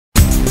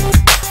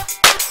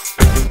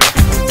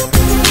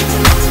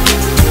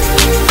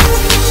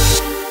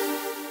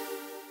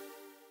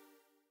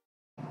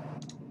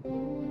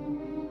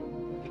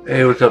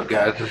Hey, what's up,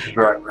 guys? This is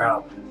Riot,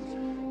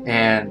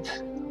 and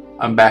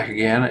I'm back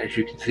again, as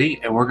you can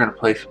see, and we're going to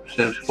play some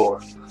Sims 4.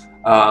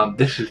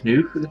 This is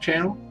new for the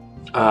channel.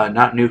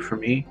 Not new for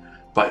me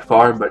by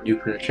far, but new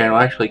for the channel.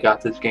 I actually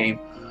got this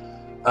game.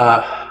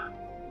 I'm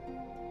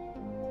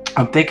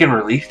thinking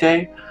release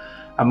day.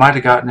 I might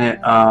have gotten it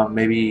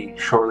maybe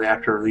shortly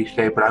after release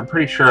day, but I'm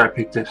pretty sure I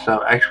picked this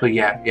up. Actually,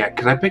 yeah,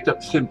 because I picked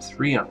up Sims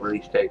 3 on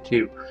release day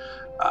too.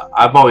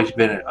 I've always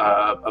been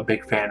a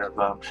big fan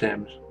of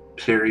Sims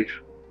series.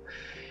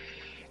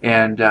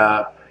 And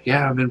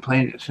yeah, I've been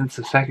playing it since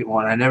the second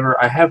one.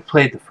 I have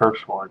played the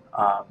first one,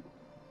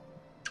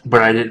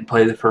 but I didn't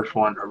play the first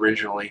one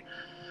originally.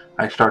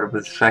 I started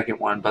with the second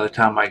one. By the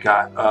time I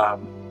got,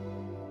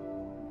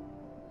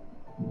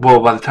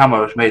 by the time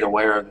I was made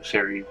aware of the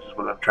series, is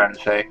what I'm trying to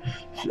say.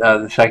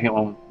 The second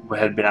one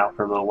had been out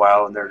for a little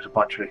while, and there's a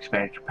bunch of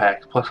expansion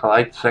packs. Plus, I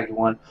liked the second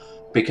one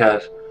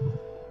because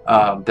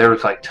there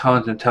was like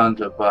tons and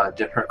tons of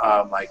different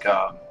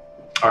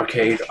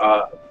arcade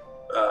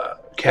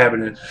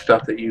cabinets and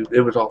stuff that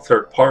it was all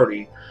third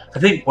party. I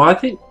think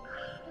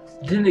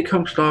didn't it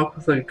come stock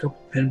with like a couple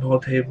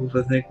pinball tables,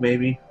 I think,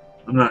 maybe?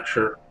 I'm not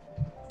sure.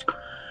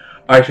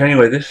 Alright, so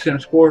anyway, this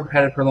Sims 4, I've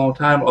had it for a long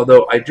time,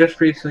 although I just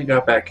recently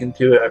got back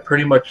into it. I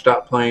pretty much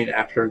stopped playing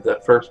after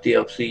the first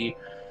DLC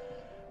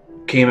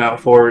came out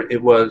for it.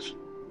 It was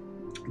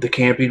the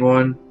camping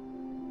one.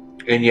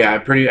 And yeah,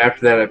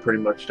 after that I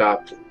pretty much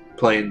stopped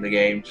playing the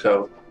game,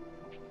 so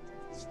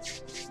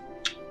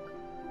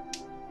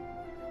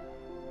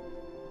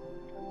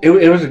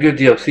it was a good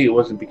DLC. It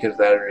wasn't because of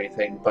that or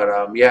anything, but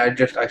yeah,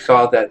 I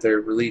saw that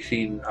they're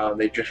releasing.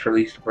 They just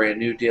released a brand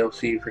new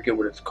DLC. I forget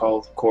what it's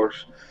called, of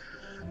course.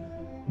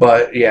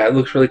 But yeah, it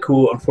looks really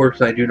cool.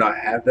 Unfortunately, I do not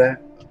have that.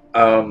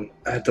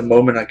 At the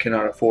moment, I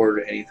cannot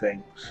afford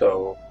anything.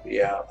 So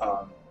yeah,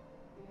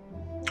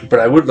 but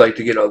I would like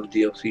to get all the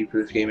DLC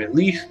for this game. At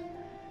least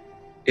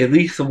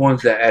the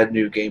ones that add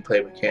new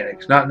gameplay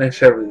mechanics. Not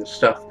necessarily the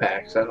stuff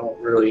packs. I don't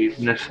really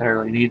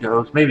necessarily need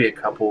those. Maybe a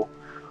couple.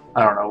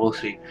 I don't know, we'll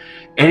see.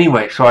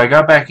 Anyway, so I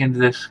got back into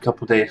this a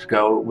couple days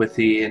ago with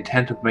the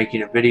intent of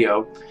making a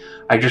video.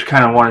 I just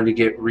kind of wanted to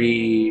get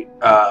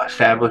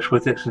established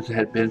with it since it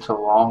had been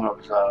so long.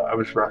 I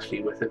was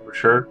rusty with it for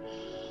sure.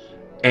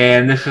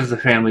 And this is the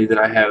family that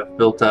I have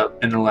built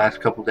up in the last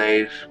couple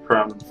days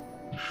from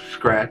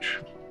scratch.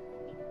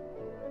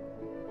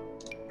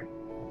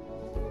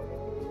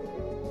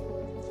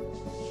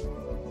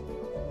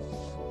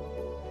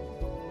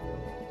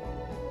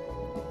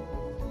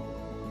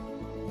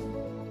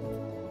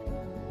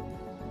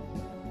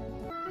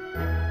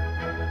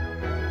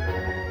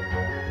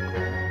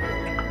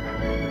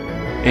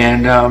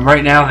 And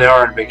right now they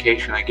are on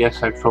vacation. I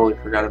guess I totally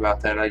forgot about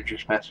that. I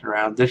just messed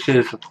around. This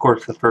is, of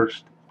course, the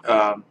first.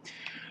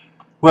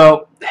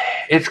 Well,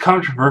 it's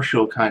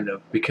controversial, kind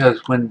of,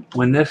 because when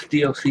this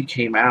DLC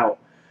came out,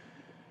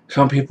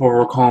 some people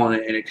were calling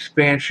it an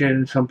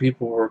expansion. Some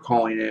people were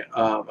calling it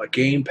a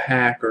game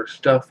pack or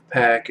stuff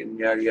pack, and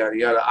yada yada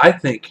yada. I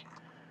think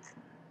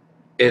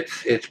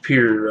it's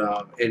pure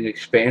an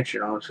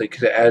expansion, honestly,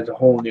 because it adds a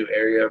whole new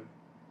area.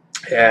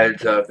 It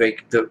adds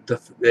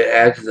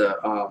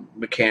the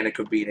mechanic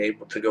of being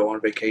able to go on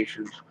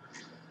vacations,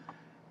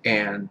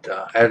 and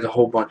adds a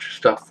whole bunch of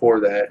stuff for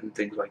that and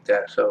things like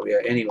that. So yeah.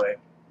 Anyway,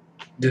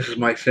 this is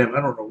my sim.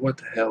 I don't know what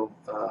the hell.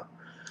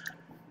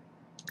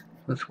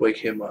 Let's wake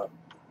him up.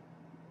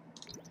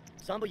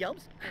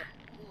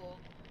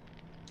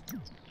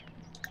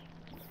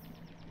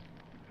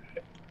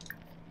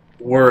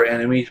 We're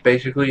enemies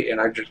basically, and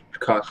I just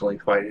constantly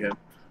fight him,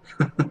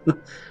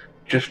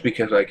 just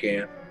because I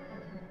can.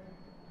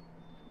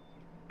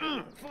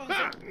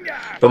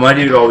 But my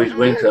dude always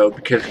wins though,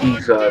 because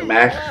he's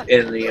maxed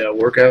in the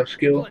workout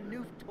skill,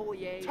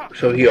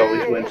 so he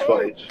always wins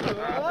fights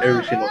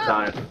every single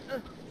time.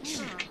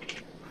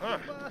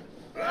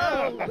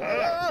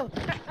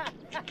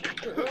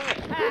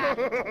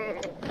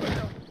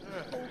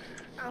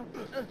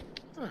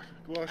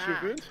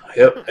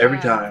 Yep, every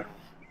time.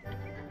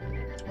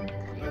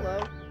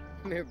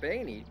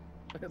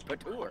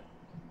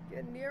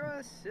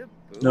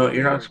 No,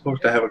 you're not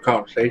supposed to have a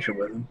conversation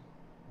with him.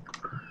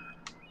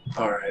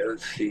 Alright,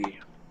 let's see.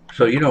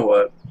 So, you know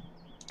what?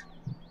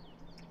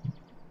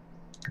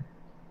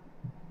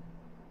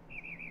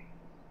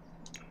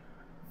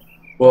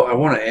 Well, I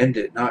want to end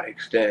it, not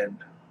extend.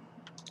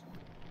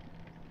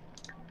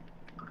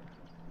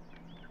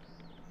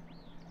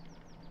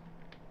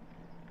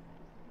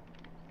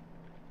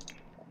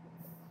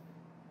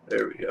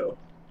 There we go.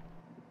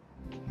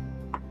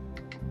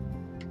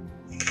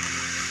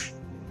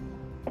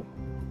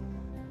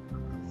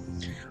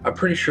 I'm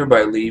pretty sure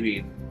by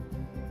leaving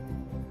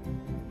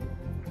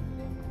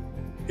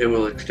it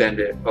will extend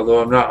it,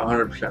 although I'm not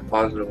 100%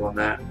 positive on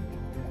that.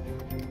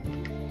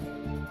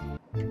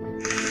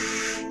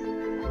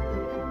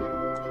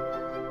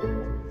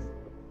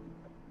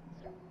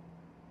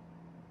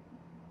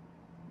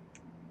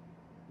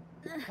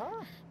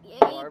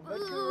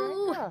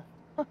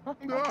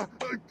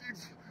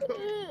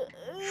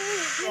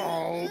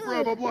 Oh,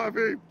 Grandma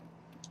Blappy!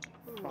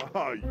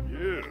 Ah,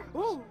 yes.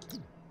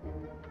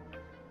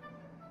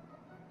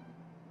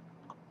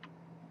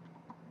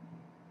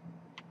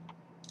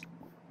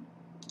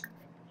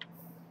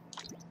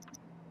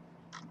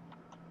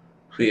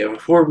 So yeah,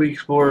 before we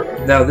explore,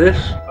 now this,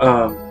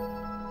 I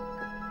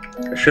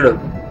should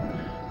have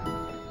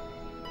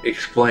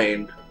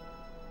explained.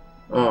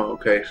 Oh,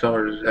 okay,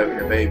 Summer's is having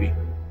a baby.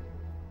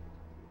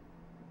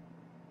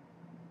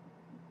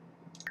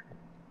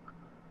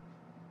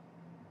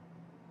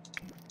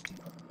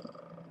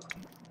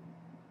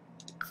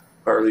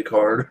 Harley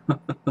card.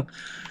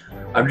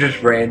 I'm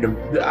just random.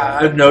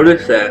 I've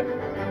noticed that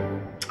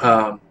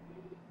um,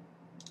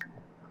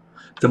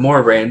 the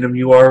more random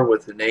you are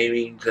with the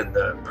namings and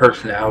the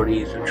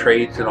personalities and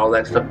traits and all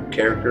that stuff and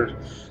characters,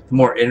 the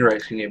more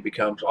interesting it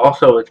becomes.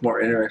 Also, it's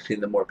more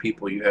interesting the more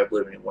people you have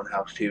living in one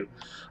house too.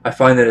 I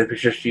find that if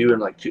it's just you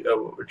and like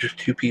just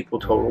two people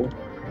total,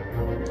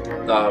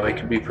 it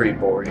can be pretty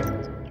boring.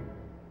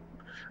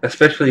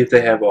 Especially if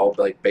they have all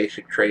like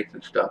basic traits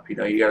and stuff. You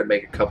know, you got to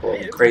make a couple of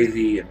them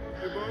crazy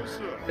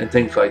and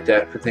things like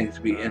that for things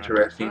to be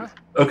interesting.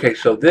 Okay,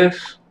 so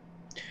this.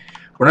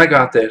 When I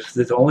got this,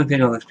 the only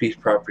thing on this piece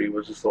of property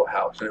was this little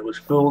house, and it was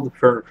filled with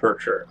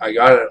furniture. I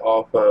got it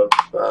off of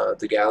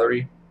the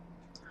gallery.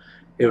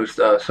 It was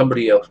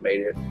somebody else made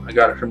it. I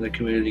got it from the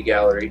community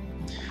gallery,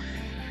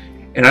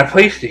 and I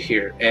placed it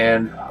here.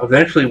 And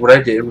eventually, what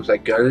I did was I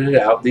gutted it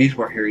out. These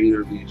weren't here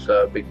either, these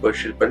big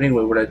bushes. But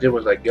anyway, what I did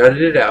was I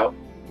gutted it out,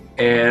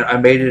 and I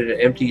made it an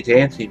empty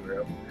dancing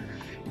room.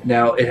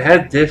 Now, it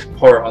had this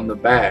part on the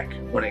back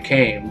when it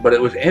came, but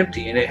it was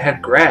empty, and it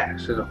had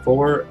grass as a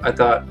floor. I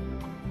thought,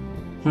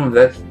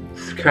 that's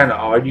kind of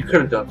odd. You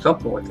could have done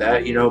something with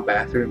that, you know,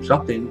 bathroom,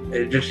 something.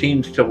 It just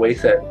seems to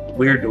waste that,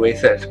 weird to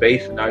waste that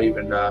space and not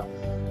even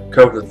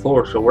cover the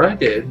floor. So what I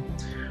did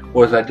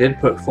was I did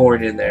put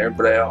flooring in there,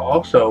 but I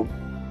also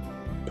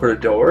put a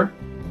door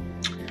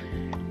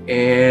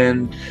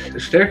and a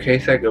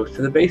staircase that goes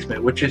to the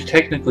basement, which is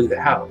technically the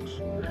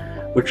house,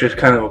 which is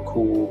kind of a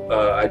cool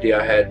idea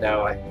I had.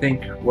 Now, I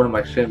think one of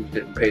my Sims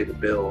didn't pay the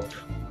bills.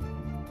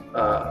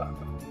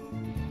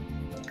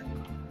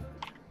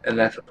 And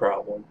that's a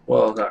problem.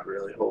 Well, not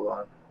really. Hold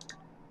on.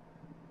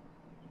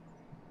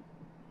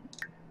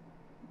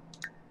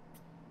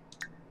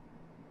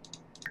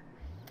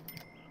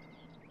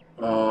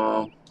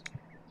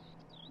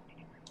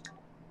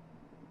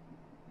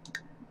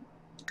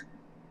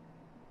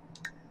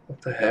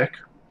 What the heck?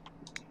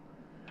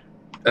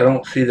 I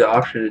don't see the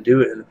option to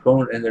do it in the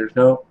phone, and there's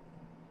no...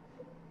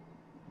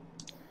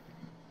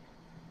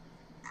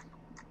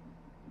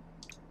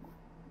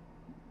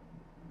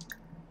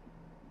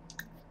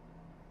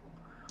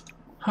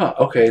 Huh,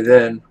 okay,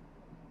 then...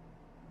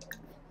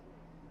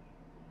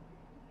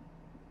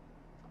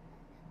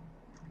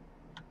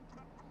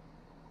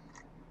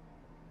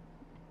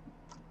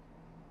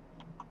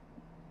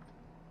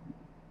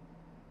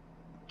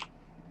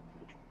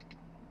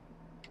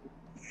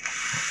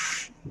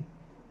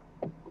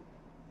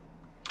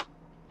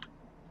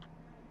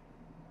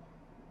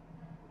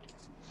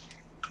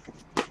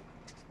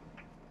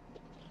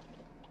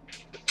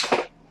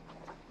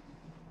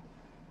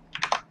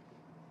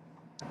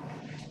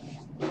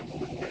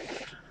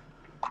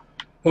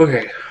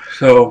 Okay,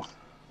 so...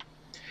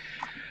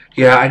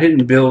 Yeah, I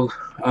didn't build...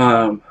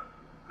 I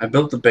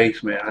built the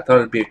basement. I thought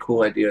it'd be a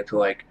cool idea to,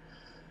 like,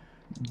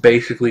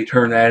 basically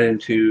turn that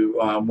into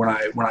when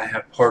I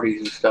have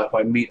parties and stuff.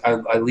 I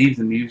leave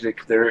the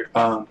music there.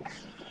 I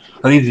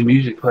leave the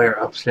music player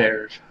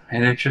upstairs,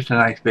 and it's just a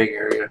nice big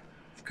area.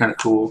 Kind of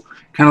cool,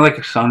 kind of like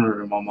a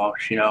sunroom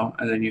almost, you know.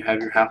 And then you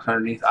have your house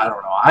underneath. I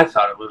don't know. I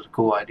thought it was a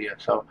cool idea,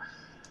 so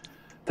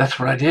that's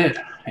what I did,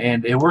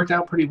 and it worked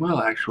out pretty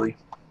well actually.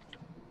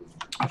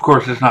 Of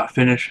course, it's not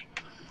finished.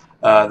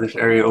 This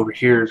area over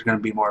here is going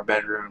to be more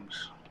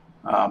bedrooms,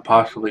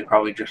 possibly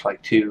probably just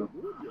like two.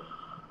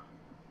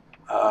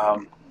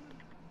 Um,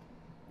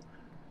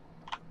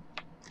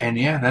 and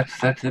yeah,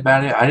 that's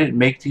about it. I didn't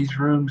make these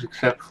rooms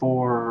except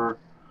for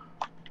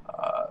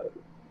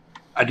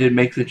I did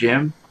make the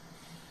gym,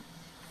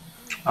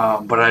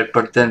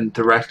 but then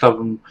the rest of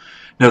them,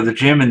 no, the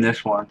gym in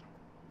this one,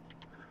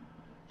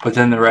 but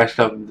then the rest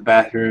of them, the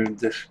bathroom,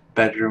 this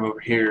bedroom over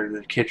here,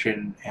 the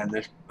kitchen, and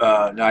this.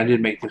 No, I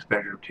did make this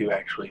bedroom too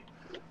actually,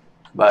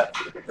 but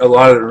a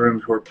lot of the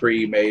rooms were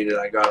pre-made and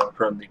I got them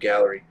from the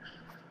gallery.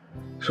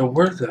 So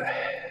where the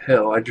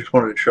hell? I just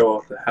wanted to show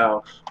off the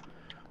house.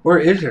 Where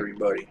is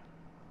everybody?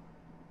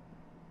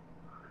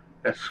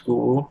 At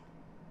school.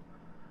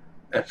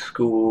 At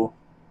school.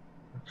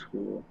 At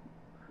school.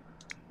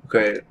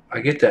 Okay, I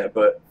get that,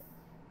 but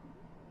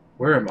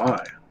where am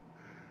I?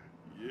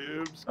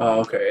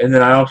 Oh, okay. And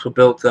then I also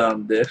built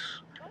this.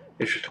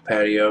 It's just a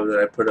patio that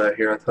I put out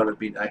here. I thought it'd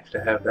be nice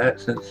to have that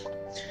since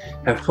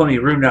I have plenty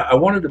of room. Now, I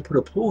wanted to put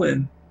a pool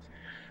in.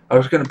 I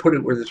was going to put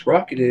it where this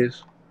rocket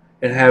is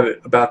and have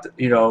it about, the,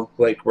 you know,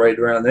 like right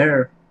around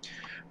there.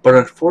 But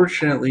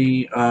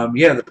unfortunately,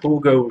 yeah, the pool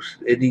goes,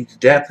 it needs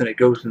depth and it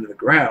goes into the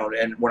ground.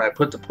 And when I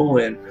put the pool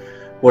in,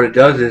 what it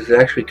does is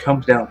it actually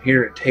comes down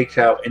here and takes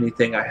out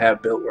anything I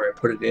have built where I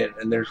put it in.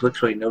 And there's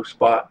literally no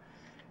spot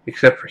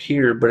except for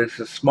here, but it's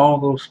a small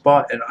little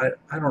spot, and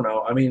I don't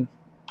know. I mean,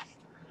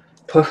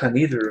 plus I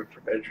need the room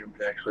for bedrooms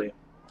actually.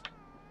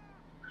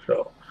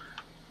 So,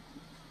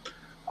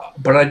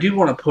 but I do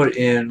want to put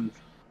in.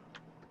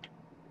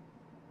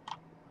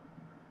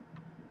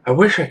 I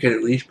wish I could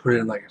at least put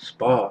in like a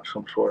spa of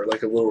some sort,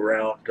 like a little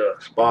round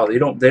spa. They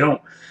don't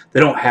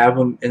have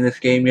them in this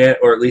game yet,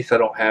 or at least I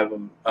don't have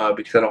them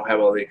because I don't have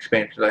all the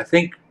expansions. I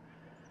think.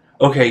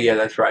 Okay, yeah,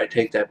 that's right. I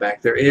take that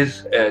back. There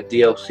is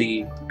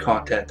DLC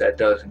content that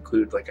does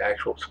include like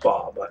actual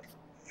spa, but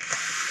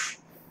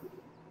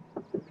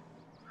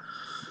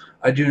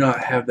I do not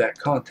have that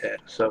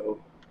content,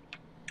 so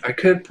I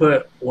could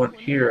put one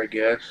here, I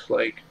guess.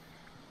 Like,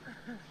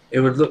 it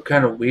would look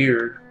kind of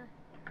weird.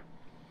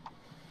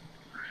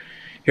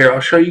 Here,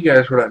 I'll show you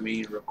guys what I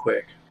mean real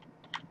quick.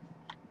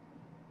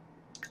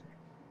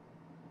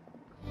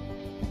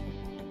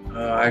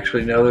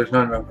 Actually, no, there's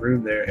not enough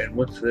room there. And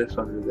what's this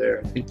under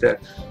there? I think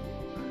that's...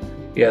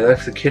 Yeah,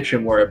 that's the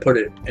kitchen where I put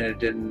it, and it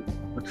didn't...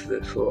 What's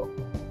this little...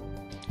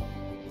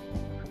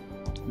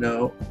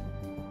 No.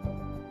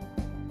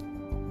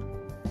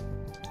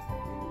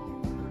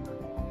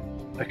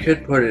 I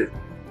could put it...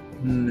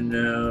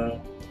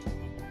 No.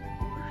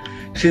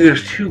 See,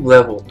 there's 2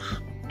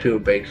 levels to a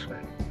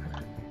basement.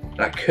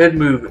 I could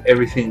move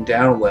everything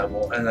down a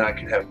level, and then I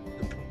could have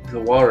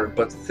the water.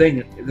 But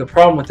the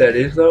problem with that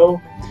is,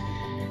 though,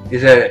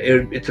 is that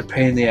it's a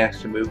pain in the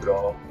ass to move it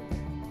all.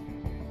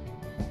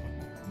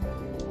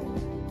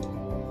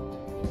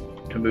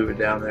 To move it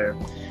down there.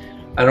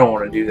 I don't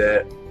want to do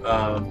that.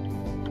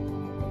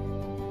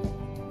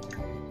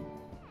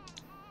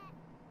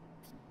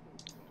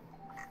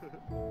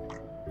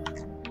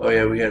 Oh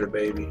yeah, we had a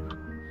baby.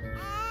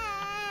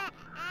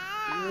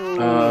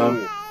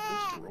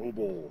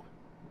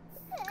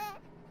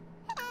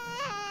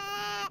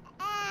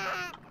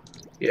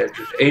 Yeah,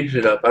 just age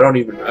it up. I don't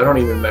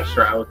even mess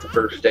around with the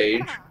first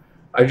stage.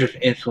 I just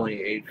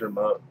instantly age them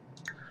up.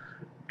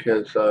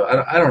 Because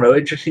I don't know,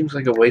 it just seems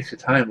like a waste of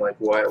time. Like,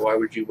 why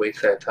would you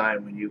waste that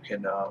time when you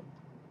can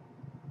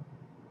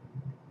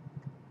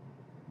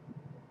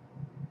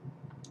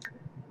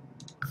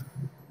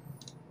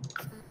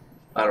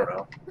I don't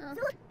know.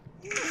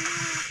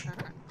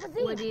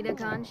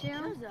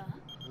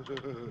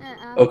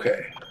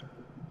 Okay.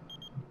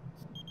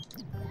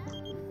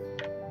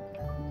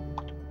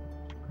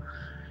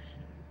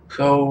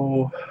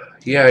 So,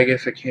 yeah, I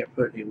guess I can't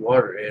put any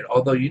water in.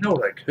 Although, you know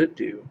what I could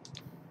do?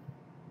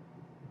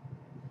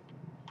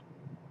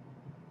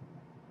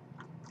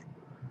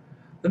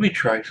 Let me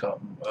try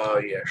something.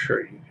 Yeah,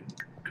 sure, you can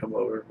come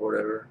over,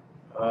 whatever.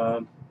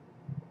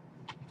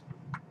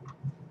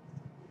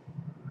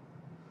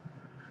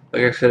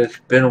 Like I said, it's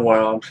been a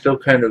while. I'm still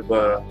kind of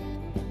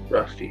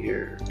rusty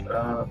here.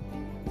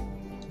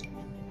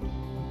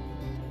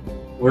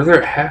 Were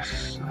there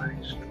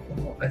half-sized?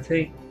 I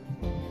think.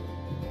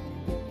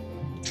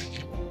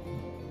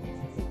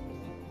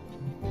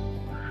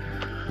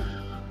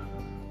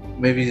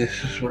 Maybe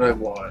this is what I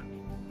want.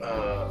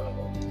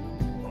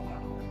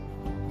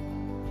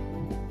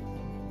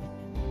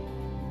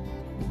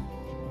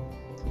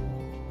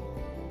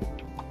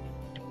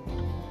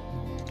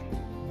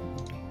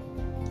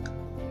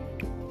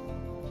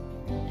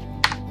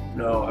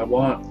 No, I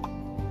want...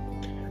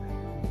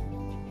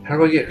 How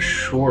do I get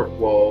short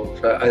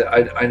walls?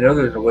 I know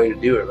there's a way to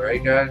do it,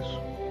 right, guys?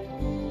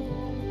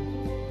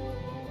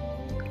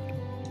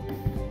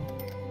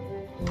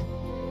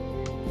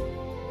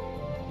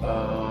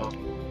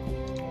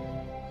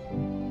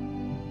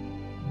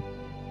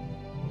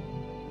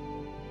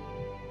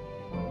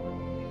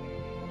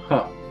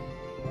 Huh.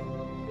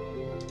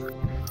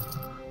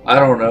 I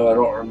don't know. I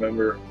don't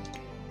remember.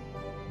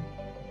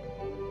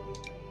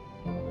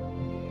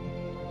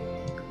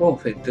 I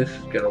don't think this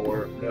is gonna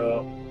work.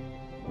 No.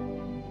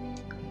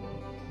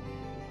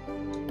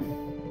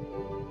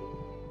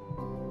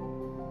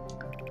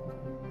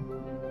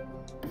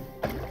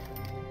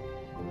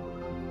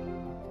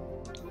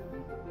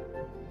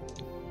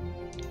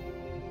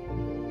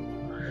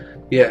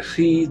 Yeah,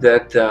 see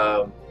that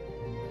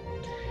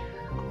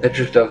that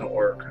just doesn't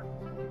work.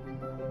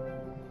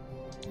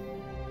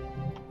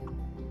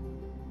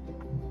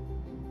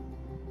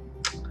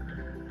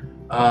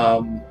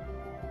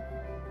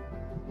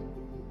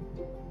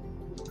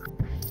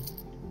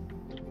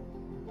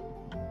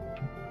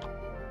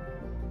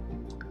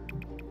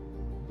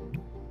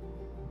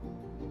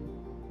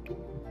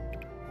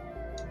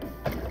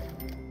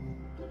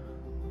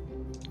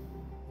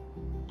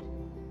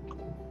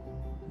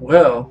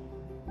 Well,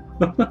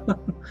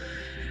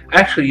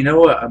 actually, you know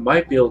what? I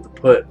might be able to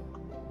put...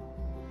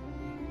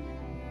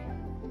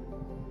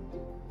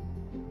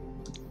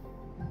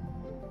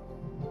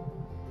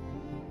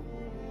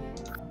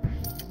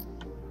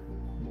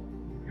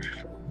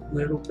 just a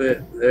little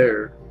bit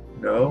there.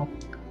 No?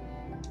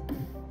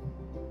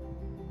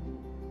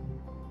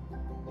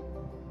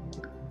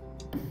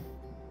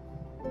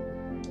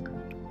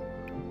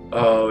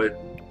 Oh, it...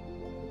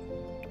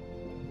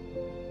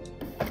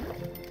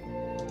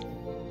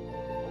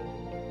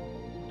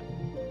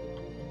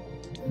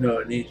 No,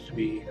 it needs to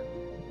be...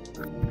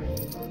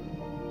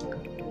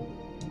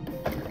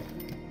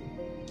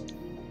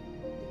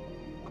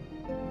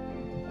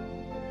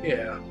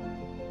 Yeah.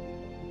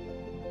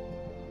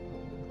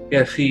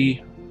 Yeah,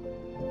 see.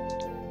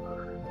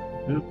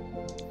 Oop.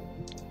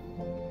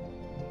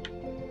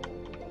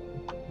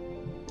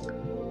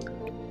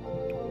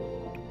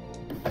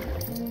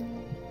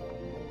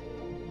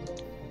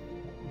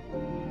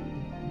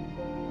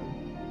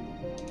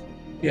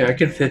 Yeah, I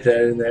can fit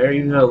that in there,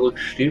 even though it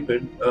looks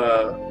stupid.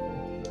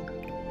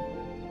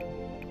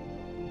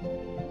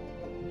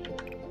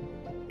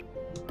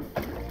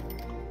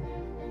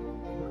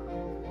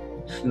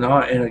 It's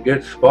not in a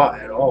good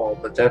spot at all,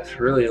 but that's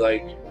really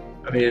like,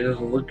 I mean, it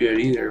doesn't look good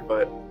either,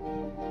 but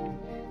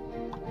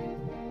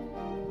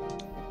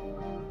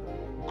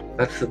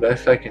that's the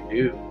best I can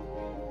do.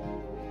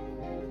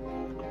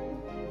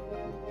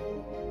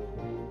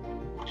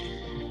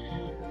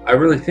 I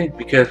really think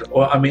because,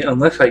 well, I mean,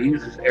 unless I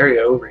use this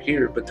area over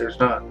here, but there's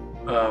not,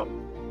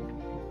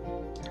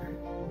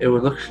 it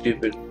would look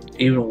stupid,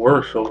 even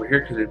worse over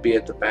here because it'd be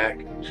at the back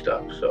and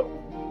stuff, so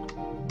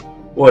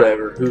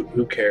whatever,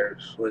 who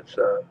cares? Let's,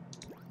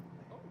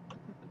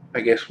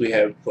 I guess we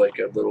have like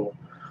a little,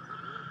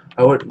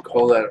 I wouldn't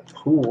call that a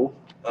pool.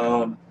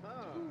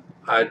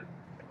 I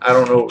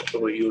don't know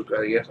what you would,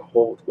 I guess a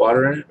hole with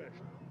water in it.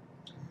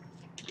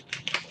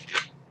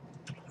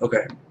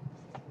 Okay.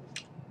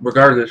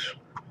 Regardless,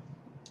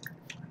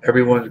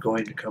 everyone's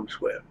going to come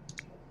swim.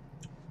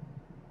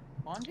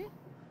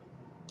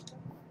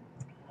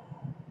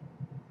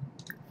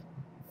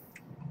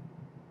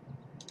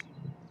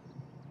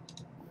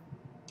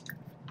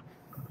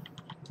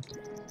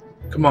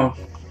 Come on.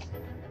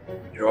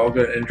 You're all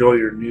going to enjoy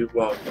your new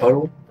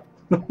puddle,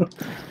 I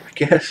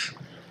guess.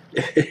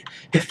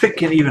 If it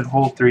can even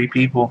hold 3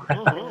 people.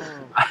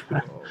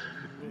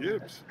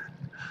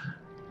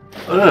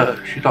 Ugh,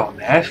 she's all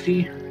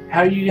nasty.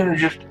 How are you gonna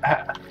just?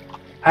 How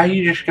are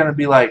you just gonna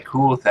be like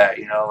cool with that?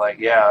 You know, like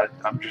yeah,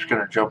 I'm just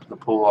gonna jump in the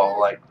pool all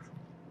like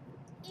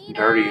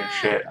dirty and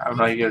shit. I'm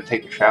not even gonna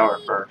take a shower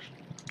first.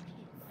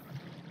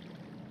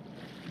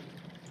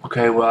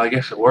 Okay, well I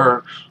guess it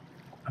works.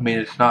 I mean,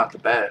 it's not the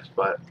best,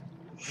 but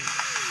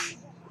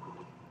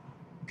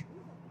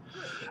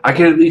I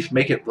could at least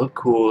make it look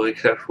cool,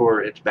 except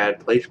for its bad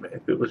placement.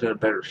 If it was in a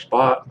better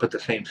spot, but the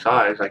same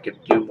size, I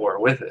could do more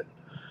with it.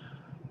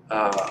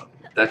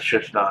 That's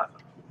just not.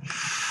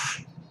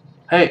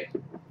 Hey,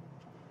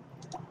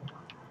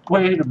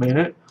 wait a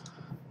minute.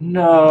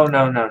 No,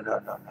 no, no, no, no,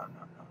 no, no,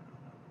 no.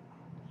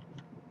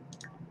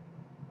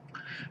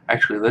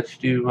 Actually, let's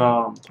do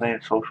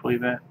plan social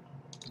event.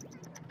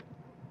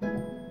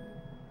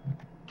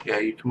 Yeah,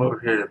 you come over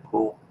here to the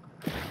pool.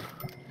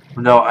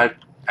 No, I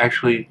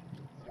actually.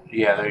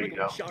 Yeah, there you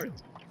go.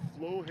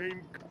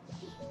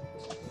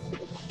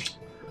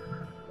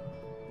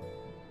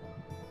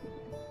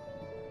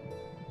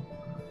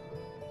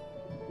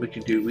 We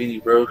can do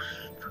weenie roast.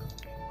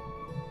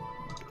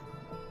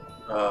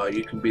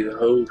 You can be the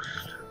host.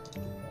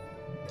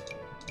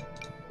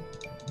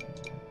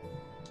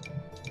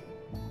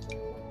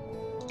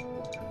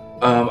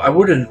 I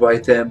would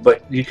invite them,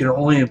 but you can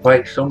only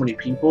invite so many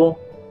people.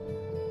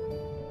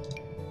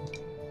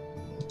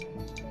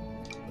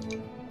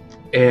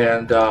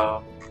 And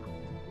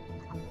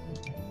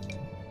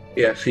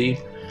yeah, see,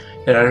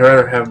 and I'd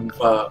rather have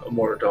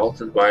more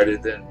adults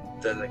invited than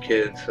the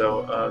kids.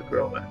 So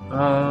girl,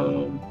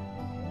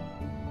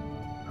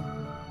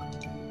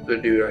 the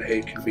dude I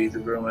hate can be the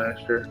grill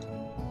master.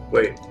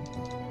 Wait,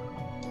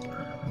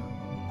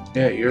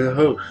 yeah, you're the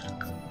host.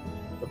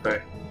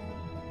 Okay.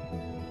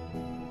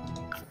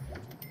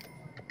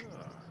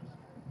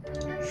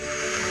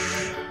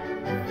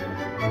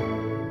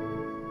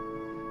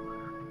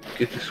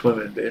 Get to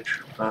swimming,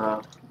 bitch.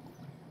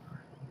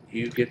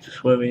 You get to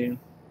swimming.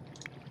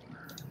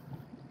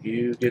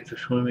 You get to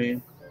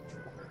swimming.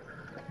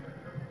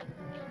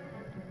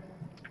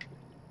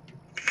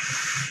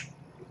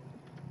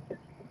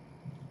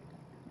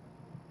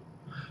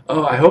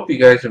 Oh, I hope you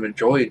guys have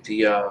enjoyed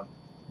the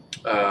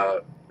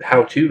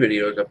how-to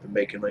videos I've been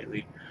making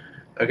lately.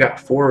 I got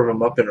 4 of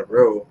them up in a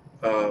row.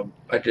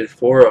 I did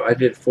four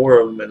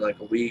of them in like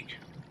a week.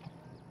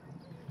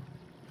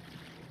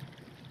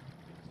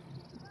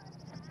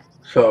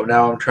 So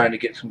now I'm trying to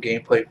get some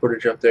gameplay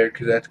footage up there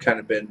because that's kind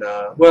of been,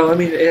 well, I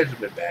mean, it hasn't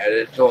been bad.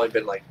 It's only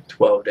been like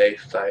 12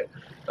 days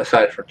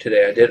aside from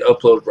today. I did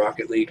upload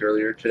Rocket League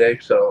earlier today,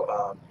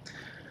 so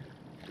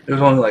it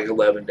was only like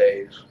 11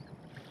 days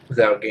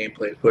without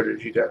gameplay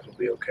footage. You guys will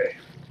be okay.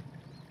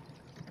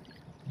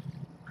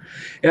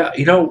 Yeah,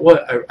 you know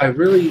what? I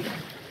really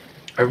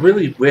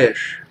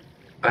wish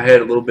I had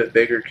a little bit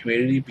bigger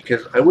community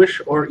because I wish,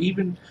 or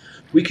even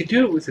we could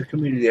do it with the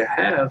community I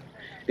have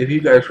if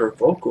you guys were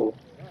vocal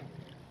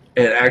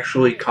and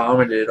actually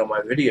commented on my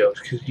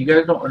videos because you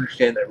guys don't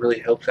understand that really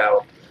helps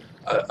out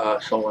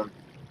someone,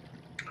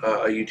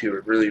 a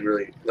YouTuber,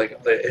 really, like,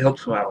 it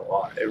helps them out a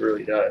lot. It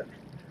really does.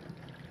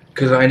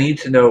 Because I need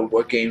to know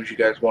what games you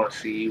guys want to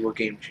see, what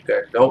games you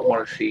guys don't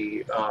want to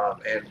see,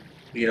 and,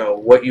 you know,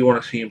 what you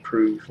want to see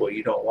improved, what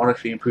you don't want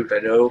to see improved. I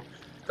know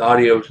The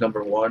audio is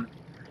number one.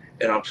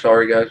 And I'm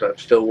sorry, guys. I'm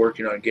still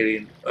working on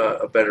getting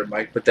a better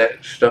mic, but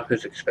that stuff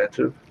is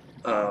expensive.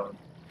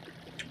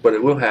 But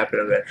it will happen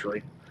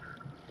eventually.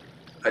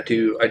 I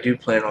do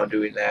plan on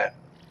doing that.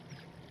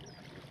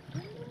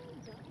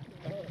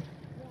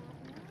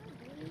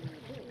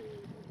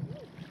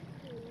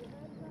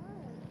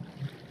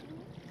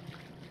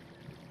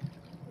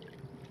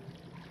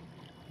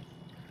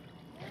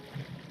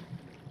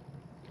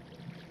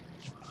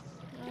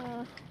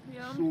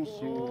 Yeah, I'm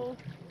full.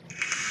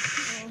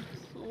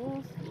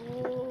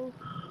 So.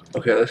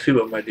 Okay, let's see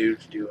what my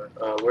dude's doing.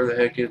 Where the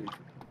heck is he?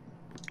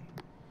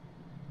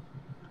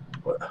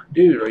 What?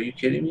 Dude, are you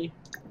kidding me?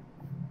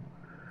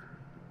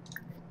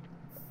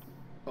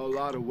 A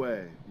lot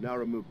away. Now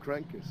remove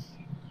Krankus.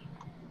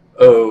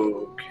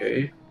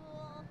 Okay.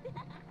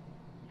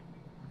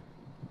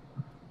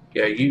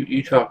 Yeah,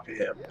 you talk to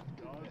him.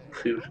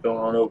 See what's going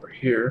on over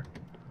here.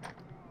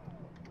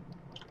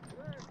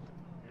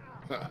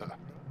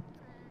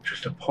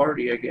 Just a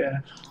party, I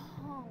guess.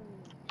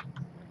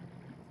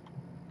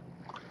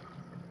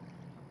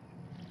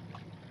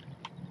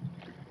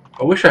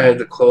 I wish I had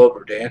the club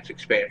or dance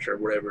expansion or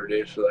whatever it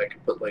is so that I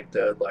could put like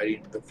the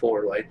lighting, the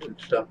floor lights and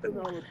stuff, and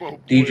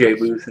DJ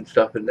booth and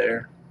stuff in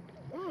there.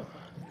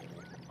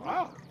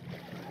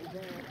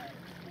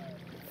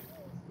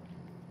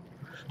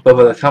 But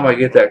by the time I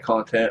get that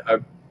content, I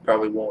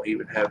probably won't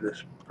even have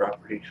this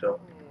property,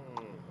 so.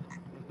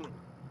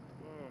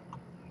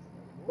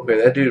 Okay,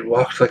 that dude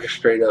walks like a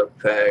straight up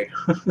fag.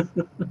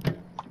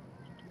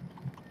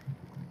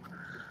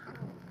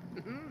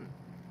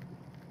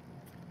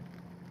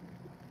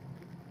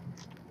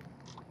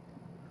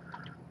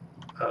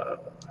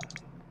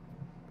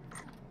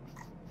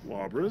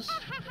 Wabras?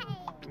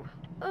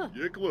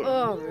 Yikla?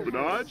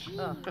 Benaj?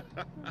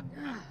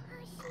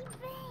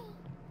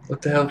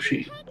 What the hell is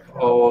she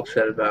all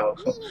upset about?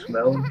 Something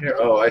smelling here?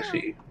 Oh, I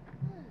see.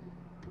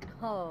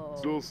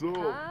 So.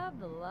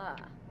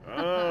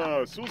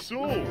 Ah, so.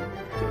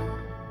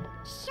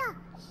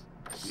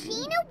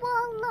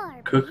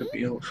 Cook a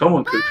meal.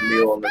 Someone cooked a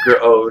meal on the grill.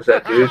 Oh, is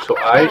that dude? So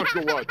I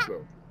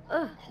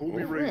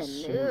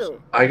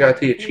got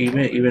the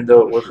achievement even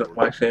though it wasn't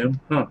my sim.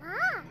 Huh.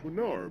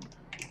 Narb.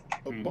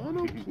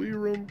 Abano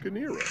plirum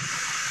ganira.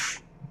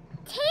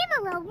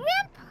 Tamalo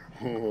Rimpa.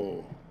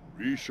 Oh,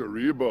 Risha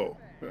Rebo.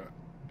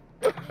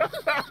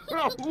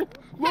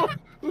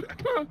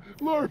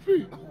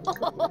 Larfy.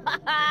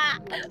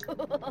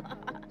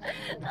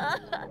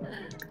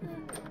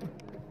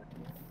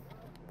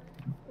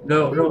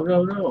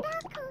 No.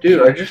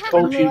 Dude, I just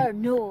told you.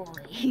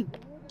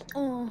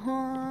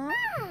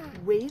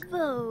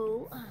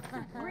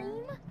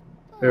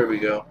 There we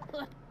go.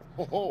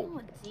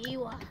 Oh.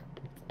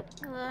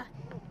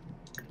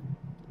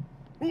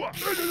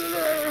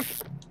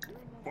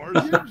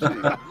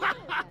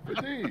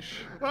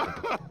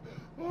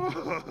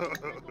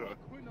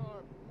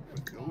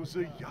 Those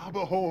are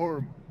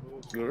Yabahorm.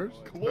 Nurse?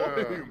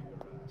 Climb.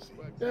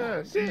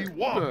 Yeah, see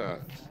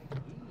what?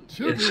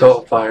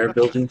 Insult fire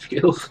building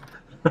skills.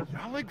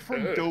 Yalik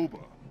from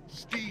Doba.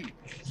 Steve.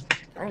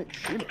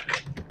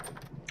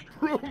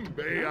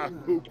 Rumbea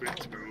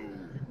Hoopitu.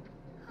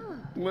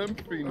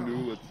 Lemphy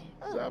Newlet.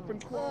 Zap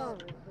and Claw.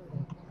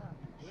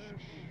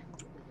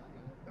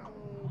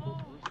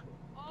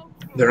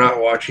 They're not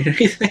watching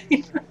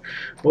anything?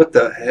 What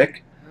the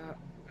heck?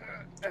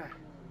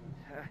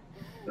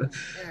 That's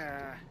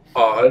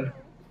odd.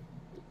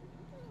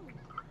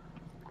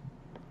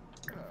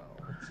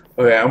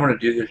 Okay, I'm gonna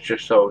do this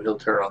just so he'll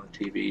turn on the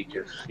TV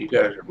because you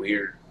guys are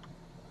weird.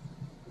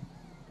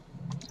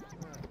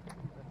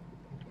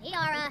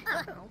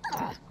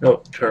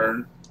 No,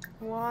 turn.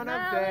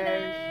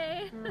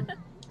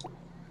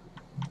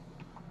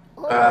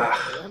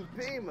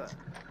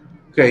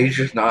 Okay, he's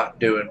just not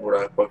doing what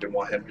I fucking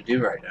want him to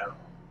do right now.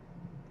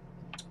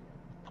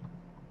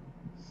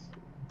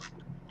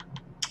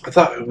 I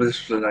thought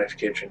this was a nice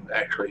kitchen,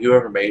 actually.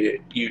 Whoever made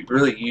it, you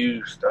really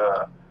used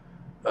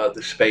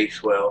the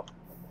space well.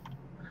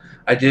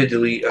 I did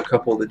delete a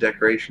couple of the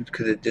decorations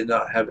because it did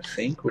not have a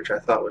sink, which I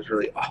thought was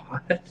really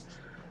odd.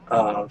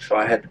 So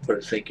I had to put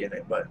a sink in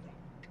it, but...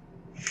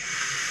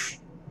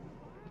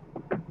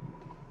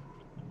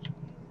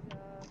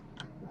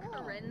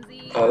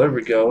 Oh, there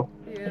we go.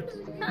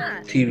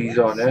 TV's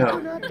on now.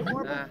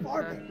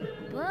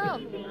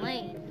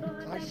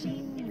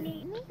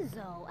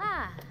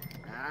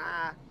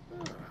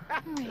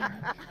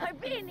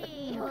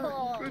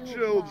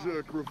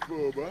 Kajelja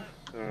Krafoba.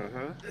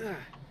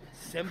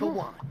 Simba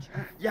Watch.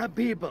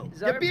 Yabibo.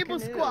 Yabibo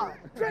Squad.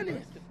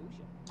 Trennis.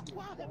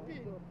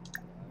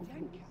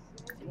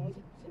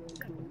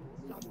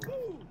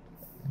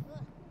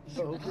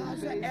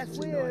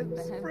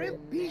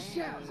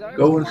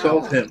 Go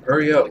insult him.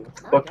 Hurry up. What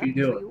the fuck are you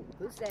doing?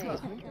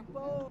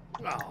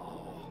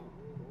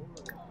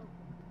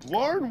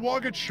 Blarn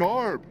Wagat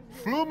Sharp.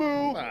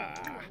 Flumu.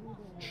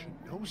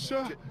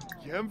 Chinosa.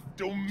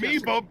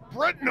 Yemfdomiba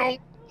Bretno.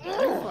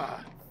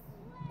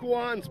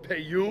 Guan's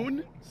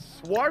Payun.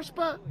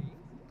 Swarspa.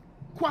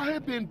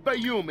 Quahibin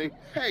Bayumi.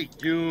 Hey,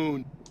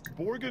 Yoon.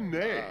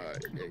 Bourgogne.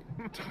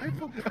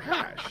 Typho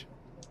Crash.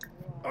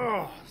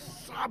 Oh,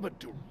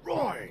 Sabado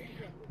Roy.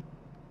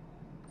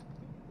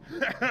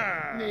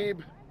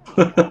 Neeb.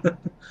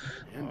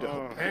 And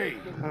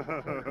Pain.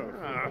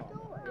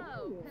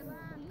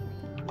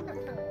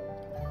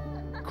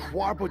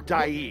 Quarbo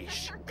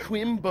Daish.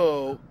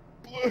 Quimbo.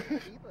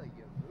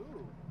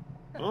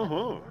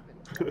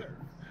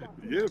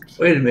 Yips.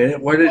 Wait a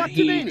minute, where did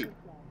he... Martinini.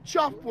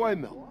 Shuff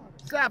Boymel.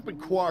 Zap and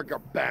Quarg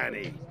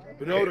Bani.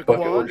 Okay, fuck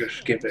it, we'll just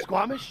skip it.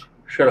 Squamish.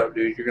 Shut up,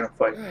 dude, you're gonna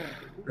fight.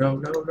 No,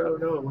 no, no,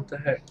 no, what the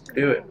heck?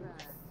 Do it.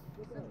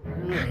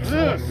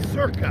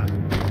 Circa.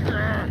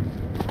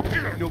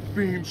 No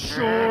beam,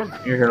 Sean.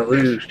 You're gonna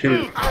lose,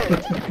 too.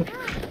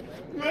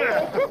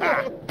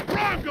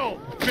 Bronco.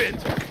 Fit.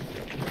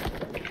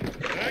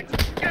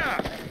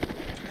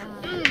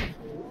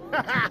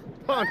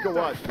 Ponka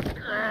what?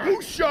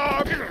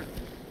 Bouchard.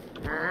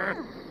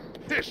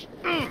 This.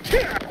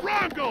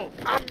 Bronco.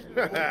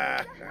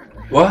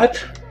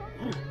 What?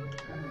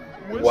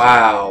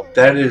 Wow,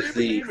 that is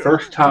the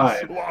first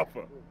time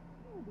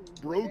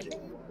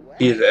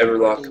he has ever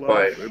lost a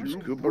fight.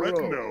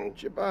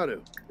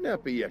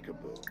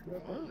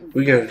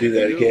 We gotta do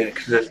that again,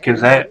 cause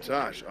that...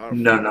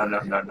 No, no, no,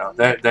 no, no.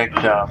 That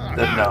no.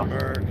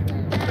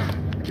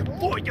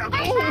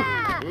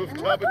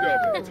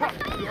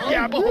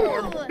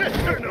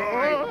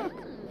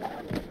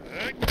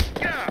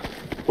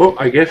 Well,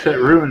 I guess that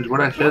ruins what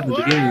I said in the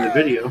beginning of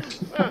the video.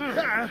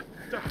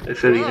 I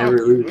said he never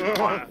loses.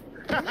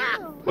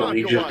 Well,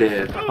 he just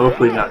did.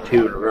 Hopefully not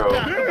 2 in a row.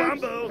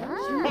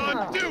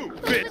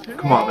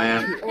 Come on,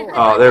 man.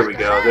 Oh, there we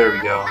go. There we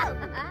go.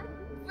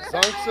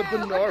 Sansa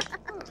Benar,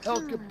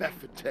 Helga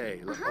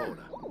Beffete,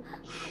 Lahona.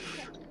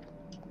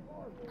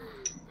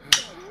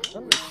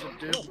 Lisa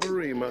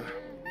Barima.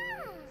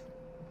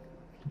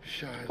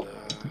 Shyla.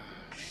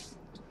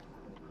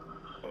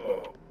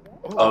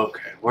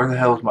 Okay, where the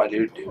hell is my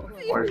dude doing?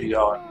 Where's he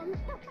going?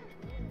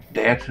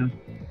 Dancing?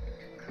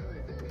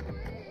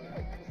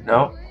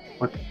 No?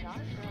 What?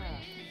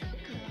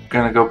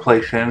 Gonna go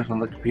play Sims on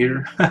the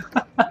computer?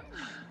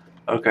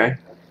 Okay.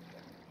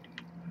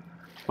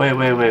 Wait.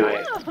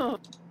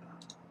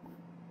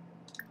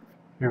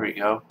 Here we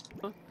go.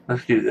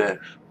 Let's do this.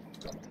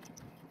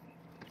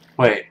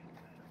 Wait.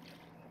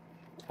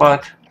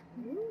 What?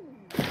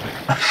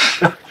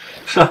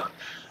 So,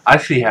 I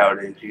see how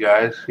it is, you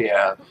guys.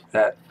 Yeah,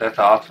 that's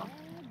awesome.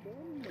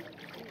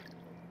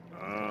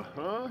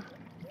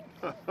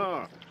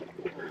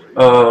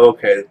 Oh,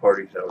 okay, the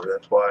party's over,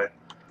 that's why.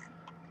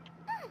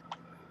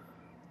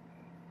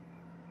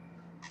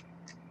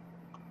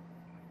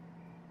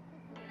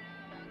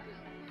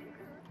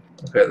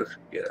 Okay, let's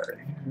get out of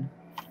here.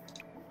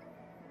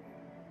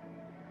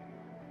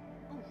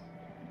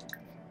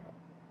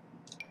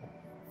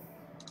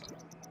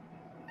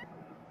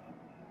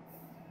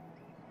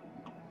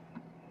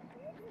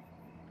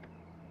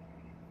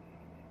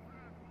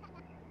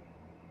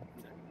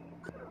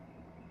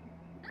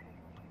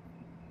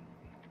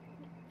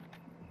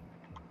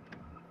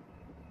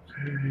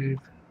 Okay.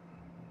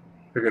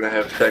 They're gonna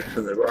have sex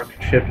in the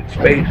rocket ship in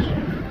space.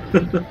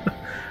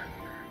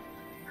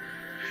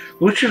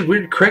 Which is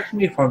weird. Correct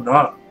me if I'm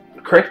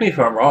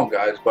wrong,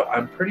 guys, but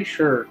I'm pretty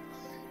sure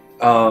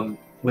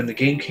when the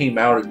game came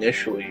out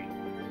initially,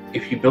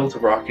 if you built a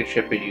rocket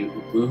ship and you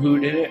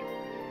woohooed in it,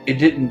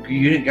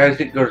 you guys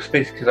didn't go to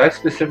space, because I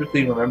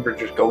specifically remember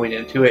just going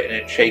into it and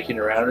it shaking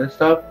around and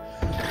stuff,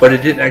 but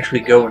it didn't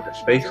actually go into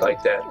space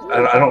like that.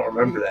 I don't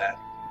remember that.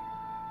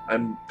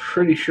 I'm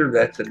pretty sure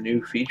that's a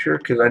new feature,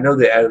 because I know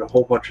they added a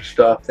whole bunch of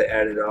stuff. They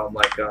added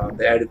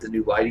they added the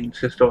new lighting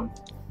system.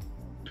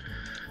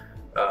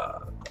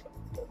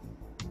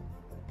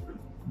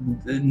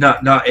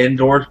 Not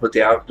indoors, but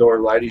the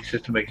outdoor lighting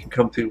system. It can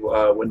come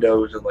through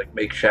windows and like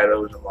make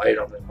shadows and light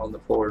on the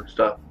floor and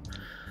stuff.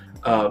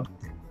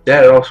 They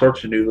had all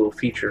sorts of new little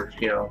features,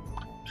 you know.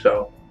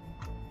 So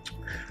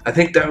I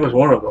think that was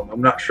one of them.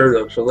 I'm not sure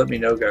though, so let me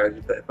know, guys,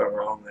 if I'm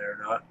wrong there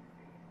or not.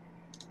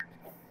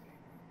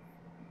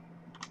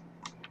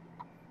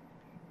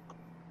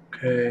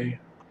 Okay.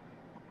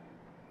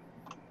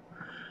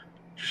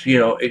 Just, you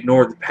know,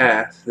 ignore the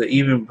path.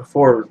 Even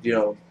before, you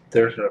know,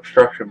 there's an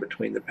obstruction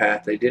between the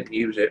path, they didn't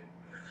use it.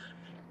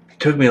 It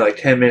took me like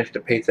 10 minutes to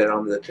paste that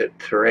onto the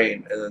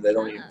terrain, and then they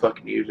don't even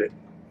fucking use it.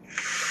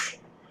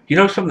 You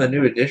know some of the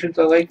new additions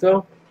I like,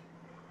 though?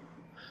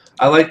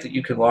 I like that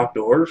you can lock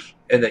doors,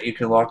 and that you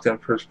can lock them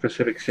for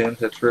specific sims.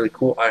 That's really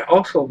cool. I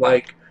also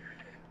like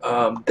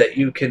that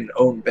you can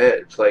own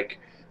beds. Like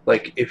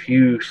if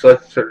you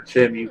select a certain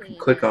sim, you can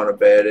click on a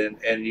bed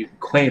and you can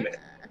claim it.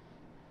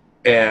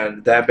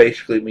 And that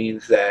basically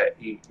means that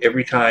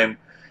every time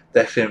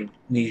that sim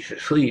needs to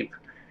sleep,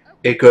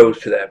 it goes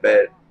to that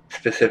bed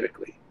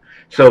specifically.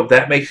 So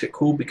that makes it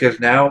cool, because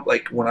now,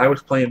 like when I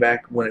was playing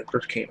back when it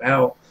first came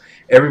out,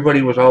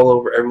 everybody was all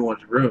over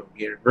everyone's room,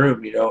 you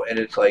know, and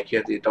it's like you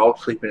had the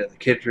adults sleeping in the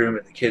kids' room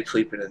and the kids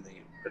sleeping in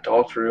the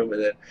adults' room,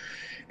 and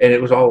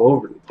it was all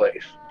over the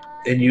place.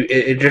 And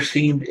it just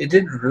seemed, it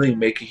didn't really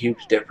make a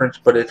huge difference,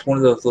 but it's one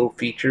of those little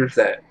features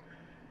that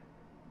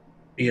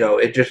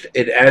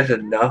it adds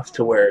enough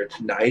to where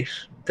it's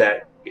nice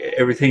that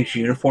everything's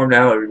uniform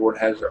now. Everyone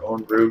has their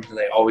own rooms and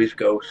they always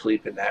go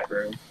sleep in that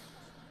room,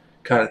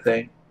 kind of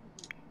thing.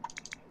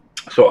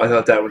 So I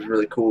thought that was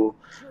really cool.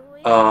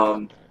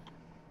 Um,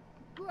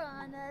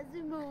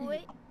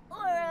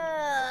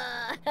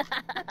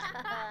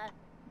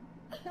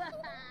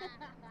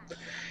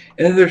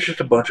 and then there's just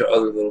a bunch of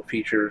other little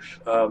features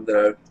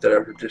that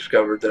I've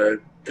discovered that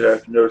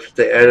I've noticed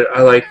they added.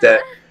 I like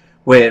that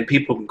when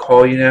people can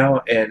call you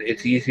now and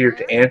it's easier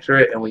to answer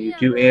it, and when you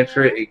do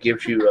answer it, it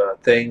gives you a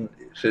thing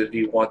that says do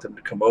you want them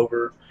to come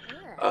over.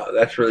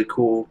 That's really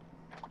cool.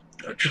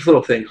 Just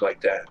little things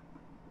like that.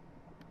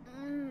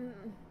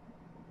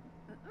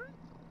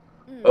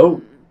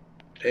 Oh,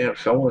 damn!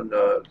 Someone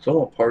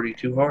partied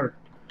too hard.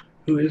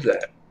 Who is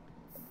that?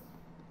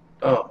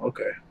 Oh,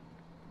 okay.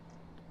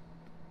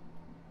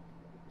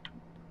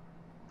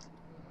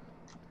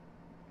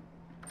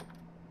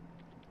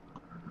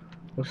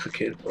 What's the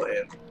kid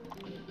playing?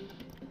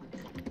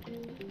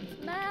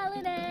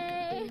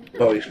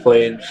 Oh, he's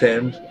playing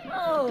Sims.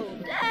 Oh,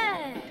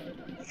 Dad!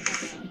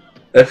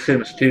 That's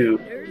Sims 2.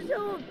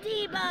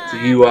 It's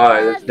a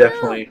UI. That's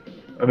definitely.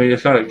 I mean,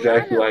 it's not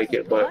exactly like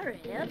it, but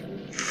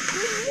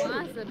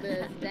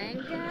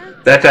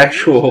that's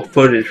actual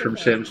footage from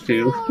Sims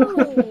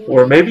 2,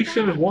 or maybe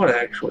Sims 1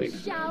 actually.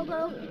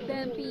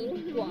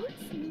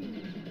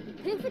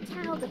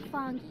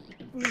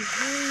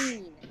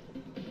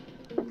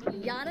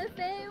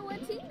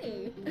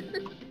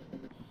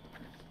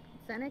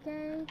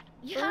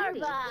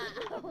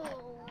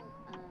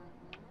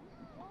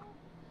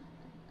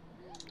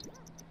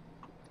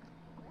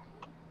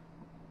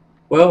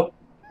 Well,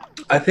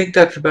 I think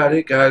that's about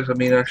it, guys. I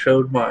mean, I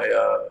showed my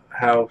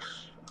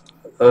house,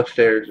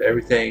 upstairs,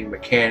 everything,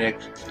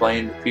 mechanics,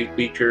 explained a few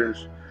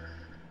features,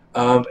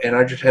 and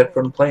I just had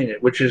fun playing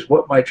it, which is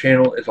what my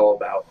channel is all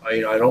about. I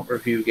don't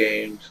review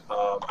games.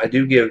 I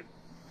do give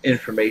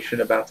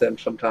information about them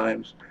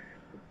sometimes.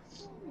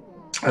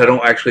 I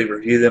don't actually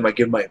review them. I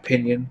give my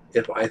opinion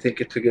if I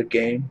think it's a good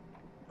game,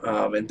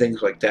 and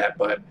things like that.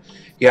 But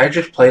yeah, I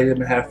just play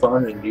them and have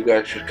fun, and you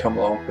guys should come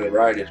along for the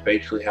ride. It's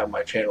basically how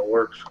my channel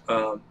works.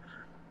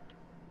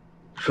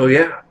 So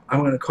yeah,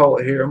 I'm gonna call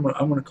it here. I'm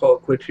gonna call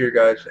it quits here,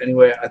 guys.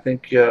 Anyway, I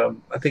think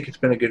it's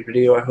been a good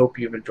video. I hope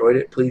you've enjoyed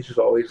it. Please, as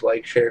always,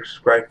 like, share,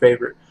 subscribe,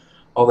 favorite,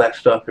 all that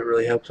stuff. It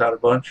really helps out a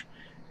bunch.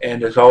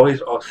 And as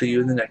always, I'll see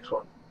you in the next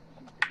one.